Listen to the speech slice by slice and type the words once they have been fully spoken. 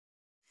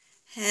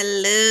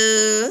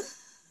Hello,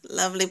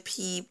 lovely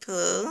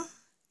people.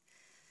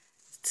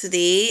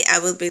 Today I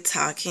will be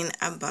talking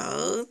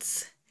about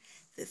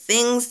the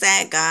things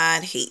that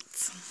God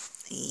hates.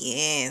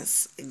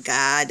 Yes,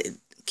 God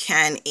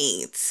can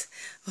hate.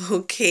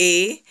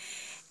 Okay,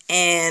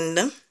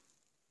 and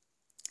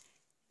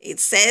it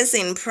says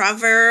in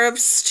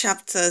Proverbs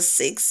chapter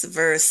 6,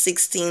 verse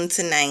 16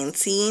 to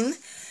 19,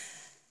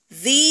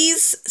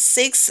 "These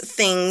 6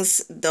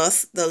 things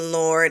doth the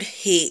Lord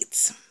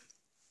hate.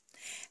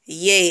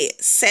 Yea,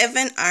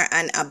 7 are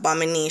an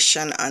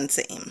abomination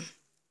unto him: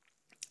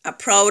 a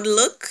proud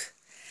look,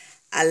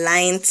 a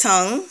lying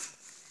tongue,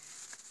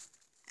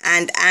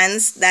 and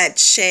hands that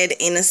shed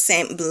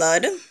innocent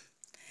blood,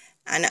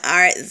 an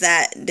heart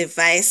that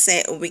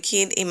deviseth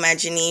wicked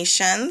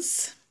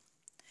imaginations,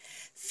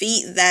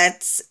 feet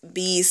that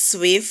be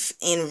swift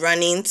in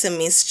running to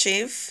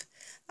mischief,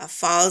 a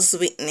false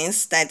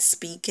witness that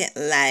speaketh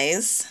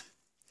lies,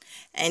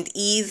 and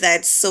he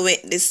that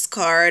soweth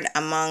discord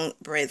among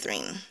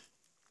brethren."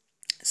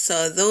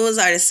 So those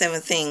are the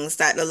 7 things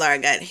that the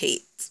Lord God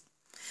hates.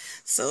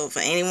 So for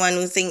anyone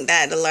who think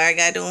that the Lord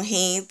God don't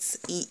hate,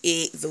 he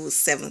ate those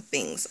 7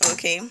 things.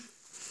 Okay.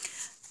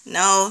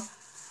 Now,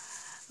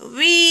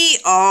 we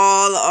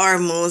all, or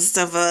most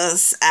of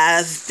us,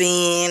 have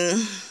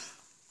been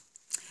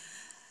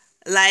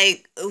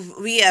like,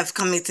 we have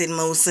committed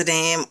most of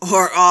them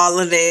or all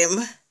of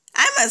them.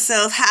 I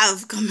myself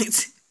have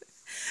committed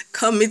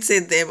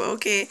them.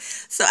 Okay.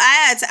 So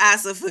I had to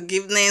ask for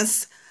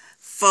forgiveness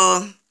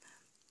for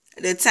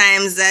the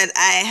times that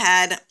I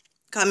had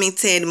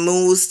committed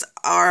most,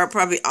 or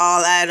probably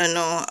all, I don't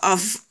know,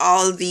 of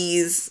all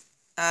these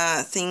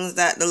things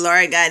that the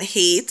Lord God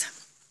hate.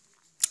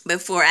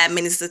 Before I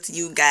minister to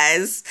you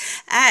guys,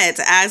 I had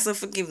to ask for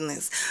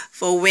forgiveness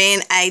for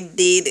when I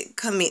did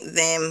commit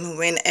them,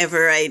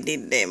 whenever I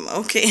did them.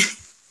 Okay.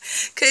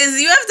 Because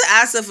you have to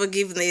ask for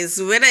forgiveness,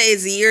 whether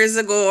it's years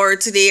ago or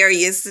today or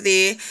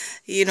yesterday,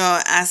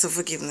 ask for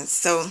forgiveness.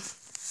 So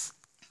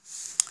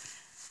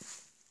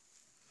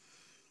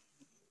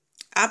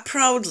a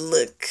proud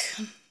look,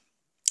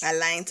 a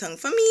lying tongue.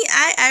 For me,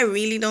 I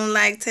really don't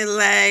like tell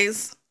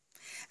lies.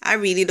 I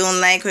really don't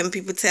like when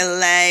people tell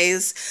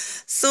lies.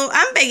 So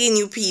I'm begging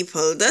you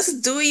people,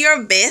 just do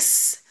your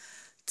best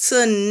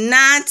to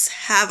not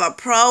have a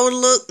proud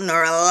look,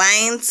 nor a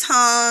lying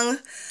tongue,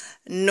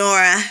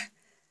 nor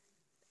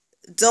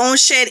don't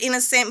shed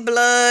innocent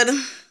blood,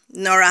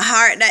 nor a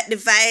heart that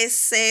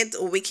deviseth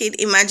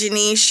wicked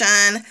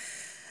imagination,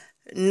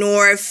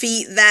 nor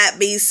feet that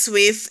be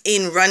swift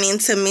in running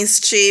to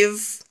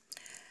mischief,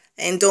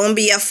 and don't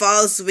be a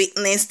false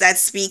witness that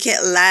speaketh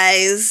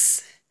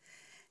lies,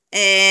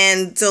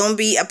 and don't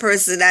be a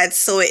person that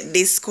soweth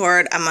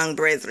discord among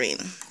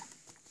brethren.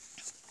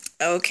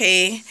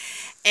 Okay?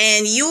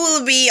 And you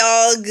will be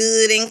all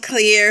good and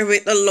clear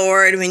with the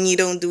Lord when you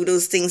don't do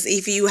those things.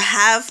 If you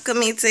have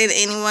committed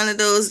any one of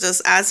those,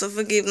 just ask for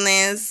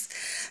forgiveness.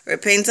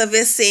 Repent of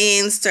your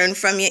sins. Turn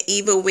from your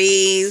evil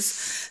ways.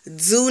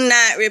 Do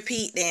not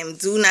repeat them.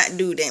 Do not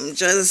do them.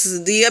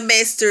 Just do your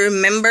best to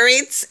remember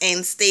it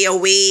and stay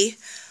away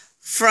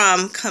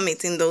from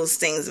committing those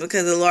things,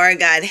 because the Lord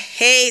God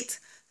hates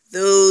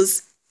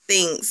those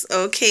things.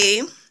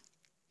 Okay?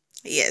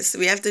 Yes,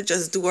 we have to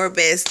just do our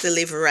best to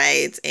live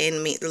right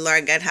and make the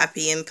Lord God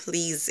happy and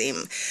please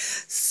him.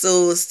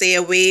 So stay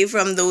away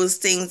from those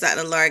things that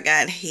the Lord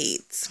God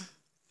hates,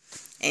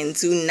 and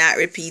do not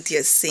repeat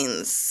your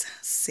sins.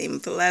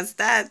 Simple as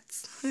that.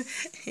 And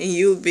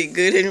you'll be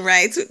good and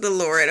right with the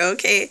Lord.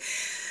 Okay?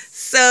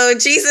 So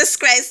Jesus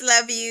Christ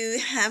love you.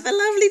 Have a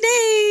lovely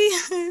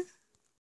day.